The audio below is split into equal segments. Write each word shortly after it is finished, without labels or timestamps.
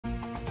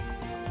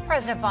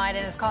President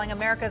Biden is calling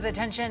America's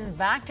attention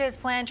back to his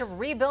plan to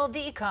rebuild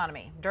the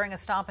economy. During a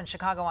stop in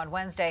Chicago on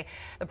Wednesday,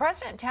 the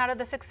president touted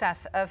the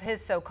success of his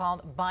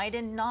so-called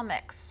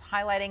Bidenomics,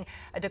 highlighting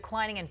a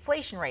declining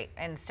inflation rate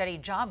and steady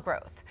job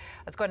growth.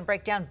 Let's go ahead and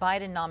break down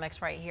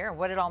Bidenomics right here,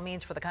 what it all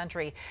means for the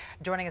country.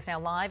 Joining us now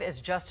live is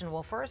Justin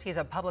Wolfers. He's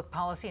a public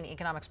policy and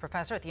economics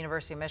professor at the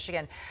University of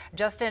Michigan.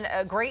 Justin,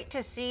 great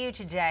to see you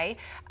today.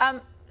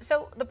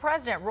 So the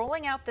president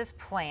rolling out this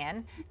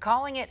plan,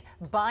 calling it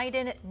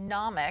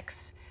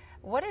Bidenomics.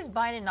 What is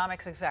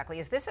Bidenomics exactly?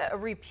 Is this a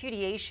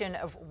repudiation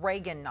of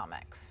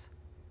Reaganomics?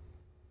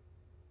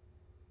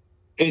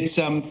 It's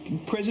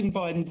President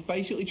Biden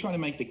basically trying to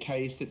make the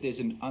case that there's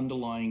an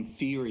underlying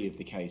theory of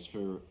the case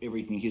for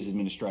everything his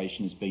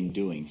administration has been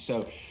doing.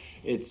 So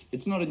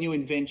it's not a new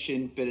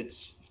invention, but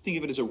think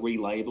of it as a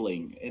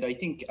relabeling. And I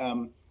think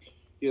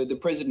the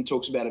president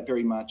talks about it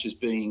very much as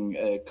being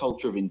a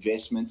culture of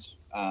investment,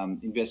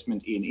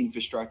 investment in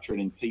infrastructure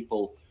and in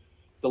people.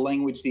 The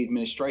language the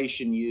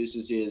administration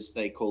uses is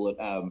they call it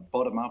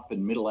bottom up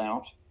and middle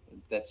out.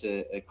 That's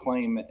a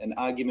claim, an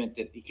argument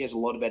that he cares a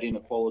lot about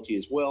inequality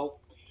as well.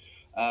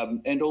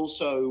 And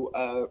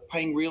also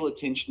paying real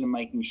attention to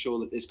making sure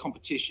that there's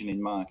competition in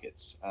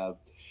markets.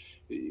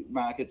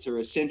 Markets are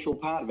a central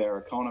part of our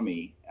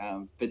economy,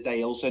 but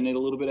they also need a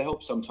little bit of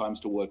help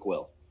sometimes to work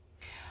well.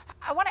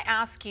 I want to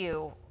ask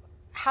you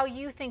how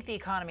you think the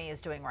economy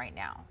is doing right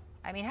now.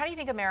 I mean, how do you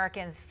think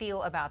Americans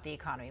feel about the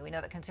economy? We know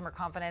that consumer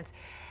confidence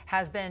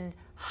has been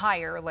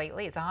higher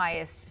lately. It's the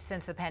highest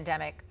since the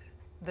pandemic.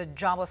 The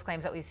jobless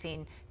claims that we've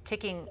seen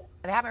ticking,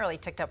 they haven't really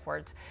ticked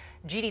upwards.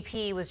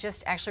 GDP was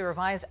just actually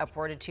revised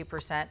upward at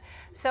 2%.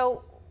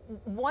 So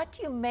what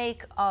do you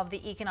make of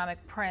the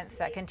economic prints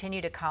that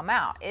continue to come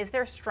out? Is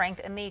there strength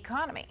in the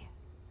economy?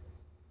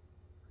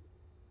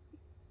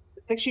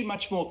 Actually a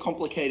much more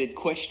complicated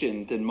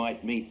question than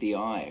might meet the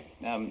eye.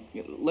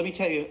 Let me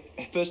tell you,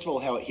 first of all,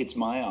 how it hits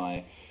my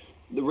eye.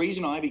 The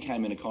reason I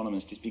became an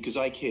economist is because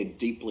I cared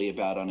deeply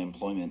about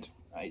unemployment.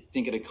 I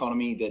think an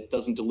economy that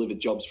doesn't deliver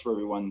jobs for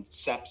everyone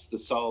saps the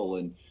soul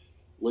and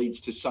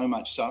leads to so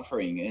much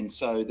suffering. And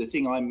so the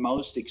thing I'm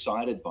most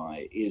excited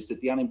by is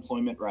that the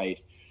unemployment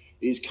rate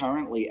is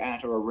currently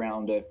at or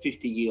around a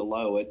 50-year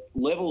low at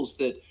levels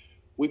that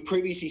we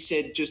previously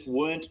said just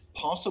weren't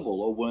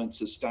possible or weren't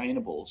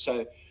sustainable.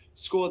 So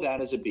score that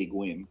as a big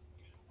win.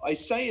 I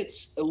say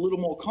it's a little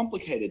more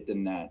complicated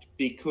than that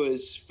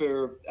because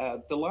for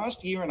the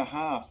last year and a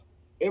half,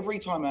 every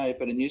time I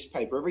open a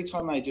newspaper, every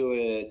time I do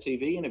a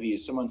TV interview,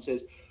 someone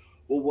says,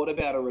 well, what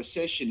about a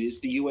recession? Is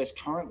the US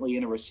currently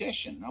in a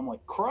recession? And I'm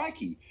like,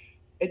 crikey,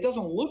 it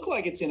doesn't look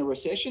like it's in a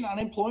recession.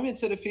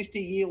 Unemployment's at a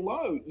 50-year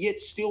low, yet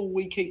still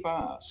we keep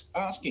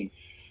asking.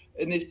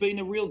 And there's been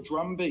a real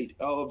drumbeat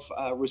of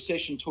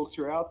recession talk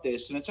throughout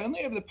this. And it's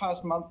only over the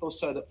past month or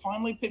so that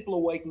finally people are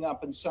waking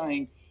up and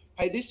saying,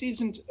 hey, this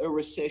isn't a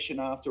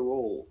recession after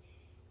all.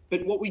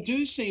 But what we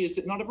do see is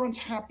that not everyone's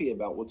happy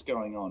about what's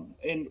going on.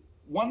 And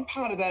one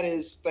part of that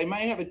is they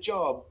may have a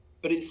job,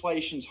 but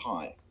inflation's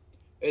high.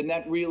 And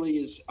that really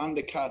is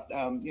undercut.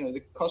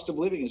 The cost of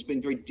living has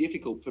been very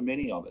difficult for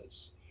many of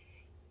us.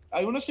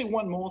 I want to say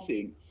one more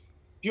thing.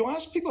 If you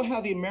ask people how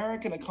the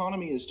American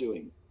economy is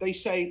doing, they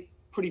say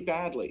pretty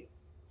badly.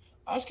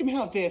 Ask them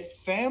how their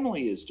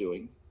family is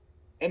doing,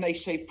 and they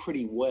say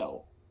pretty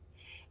well.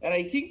 And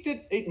I think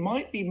that it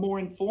might be more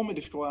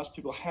informative to ask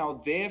people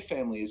how their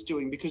family is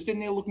doing, because then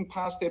they're looking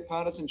past their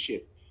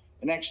partisanship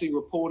and actually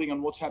reporting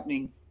on what's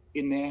happening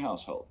in their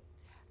household.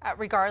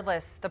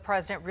 Regardless, the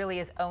president really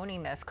is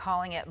owning this,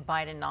 calling it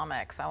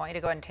Bidenomics. I want you to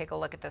go ahead and take a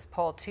look at this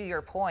poll. To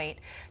your point,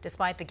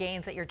 despite the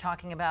gains that you're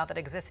talking about that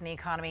exist in the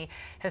economy,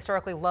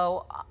 historically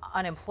low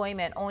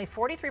unemployment, only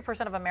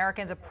 43% of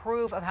Americans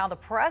approve of how the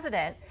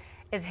president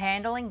is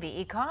handling the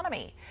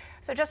economy.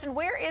 So, Justin,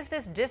 where is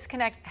this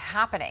disconnect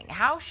happening?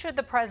 How should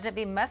the president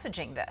be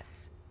messaging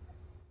this?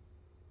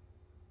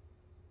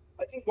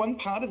 I think one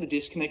part of the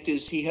disconnect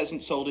is he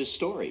hasn't sold his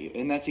story,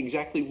 and that's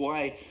exactly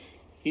why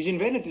he's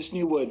invented this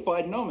new word,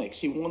 Bidenomics.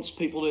 He wants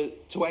people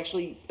to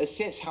actually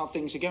assess how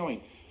things are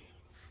going.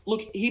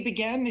 Look, he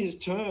began his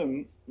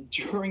term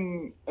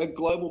during a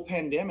global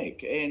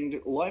pandemic,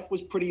 and life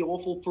was pretty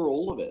awful for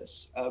all of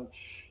us.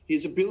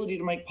 His ability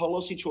to make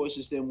policy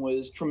choices then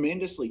was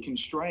tremendously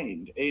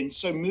constrained. And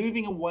so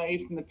moving away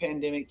from the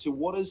pandemic to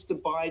what does the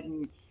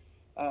Biden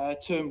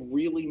term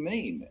really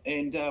mean?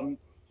 And,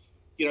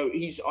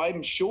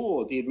 I'm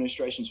sure the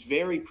administration's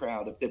very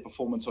proud of their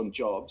performance on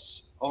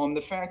jobs, on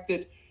the fact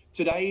that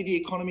today, the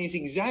economy is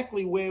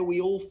exactly where we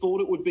all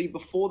thought it would be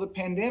before the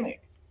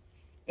pandemic.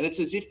 And it's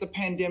as if the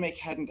pandemic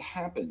hadn't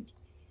happened.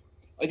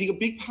 I think a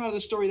big part of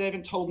the story they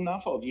haven't told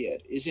enough of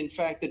yet is, in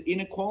fact, that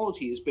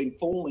inequality has been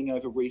falling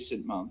over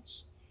recent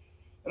months.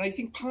 And I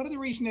think part of the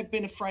reason they've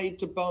been afraid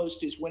to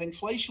boast is when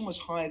inflation was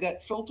high,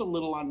 that felt a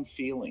little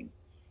unfeeling.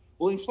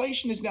 Well,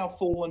 inflation has now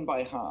fallen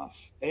by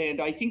half.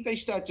 And I think they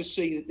start to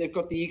see that they've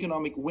got the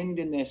economic wind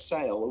in their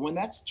sail. And when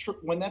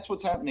that's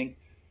what's happening,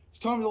 it's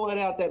time to let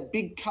out that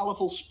big,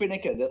 colourful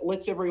spinnaker that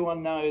lets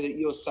everyone know that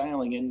you're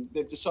sailing. And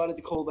they've decided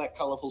to call that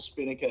colourful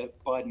spinnaker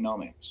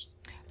Bidenomics.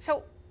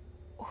 So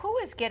who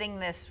is getting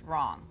this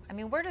wrong? I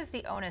mean, where does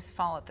the onus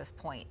fall at this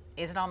point?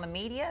 Is it on the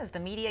media? Is the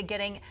media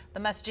getting the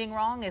messaging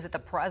wrong? Is it the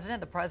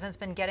president? The president's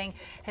been getting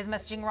his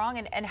messaging wrong.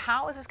 And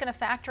how is this going to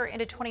factor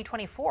into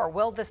 2024?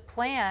 Will this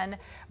plan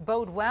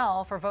bode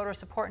well for voter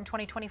support in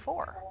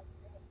 2024?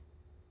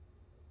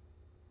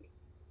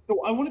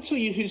 So I want to tell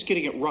you who's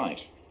getting it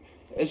right.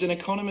 As an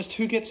economist,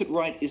 who gets it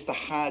right is the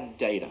hard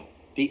data,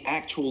 the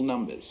actual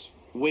numbers.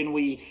 When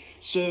we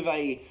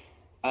survey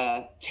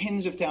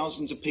tens of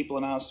thousands of people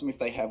and ask them if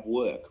they have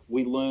work,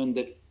 we learn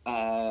that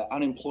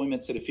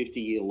unemployment's at a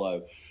 50-year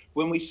low.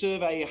 When we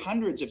survey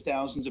hundreds of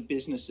thousands of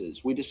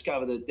businesses, we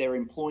discover that they're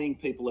employing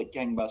people at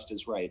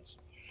gangbusters rates.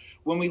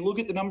 When we look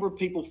at the number of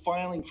people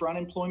filing for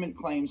unemployment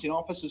claims in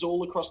offices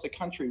all across the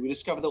country, we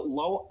discover that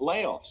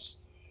layoffs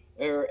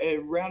are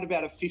around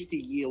about a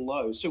 50-year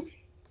low. So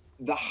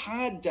the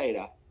hard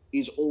data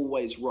is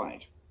always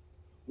right.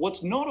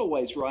 What's not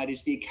always right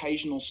is the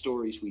occasional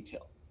stories we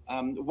tell.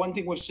 One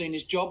thing we've seen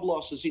is job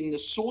losses in the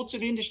sorts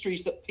of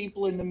industries that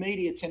people in the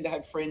media tend to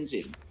have friends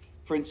in,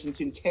 for instance,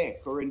 in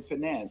tech or in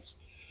finance.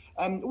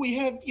 We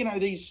have,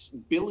 these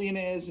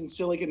billionaires in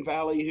Silicon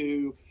Valley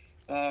who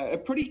are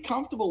pretty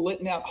comfortable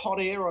letting out hot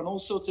air on all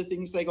sorts of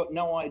things they got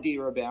no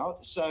idea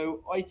about.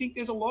 So I think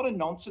there's a lot of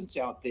nonsense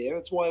out there.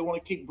 That's why I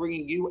want to keep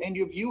bringing you and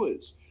your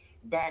viewers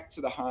back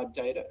to the hard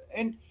data.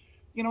 And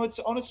it's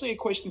honestly a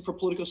question for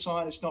political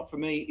scientists, not for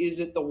me. Is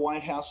it the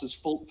White House's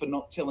fault for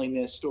not telling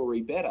their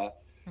story better?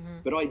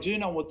 But I do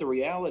know what the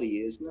reality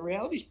is, and the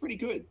reality is pretty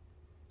good.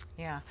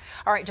 Yeah.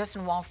 All right,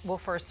 Justin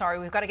Wolfer, sorry,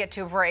 we've got to get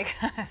to a break.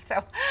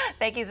 So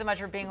thank you so much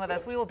for being with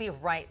us. We will be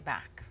right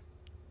back.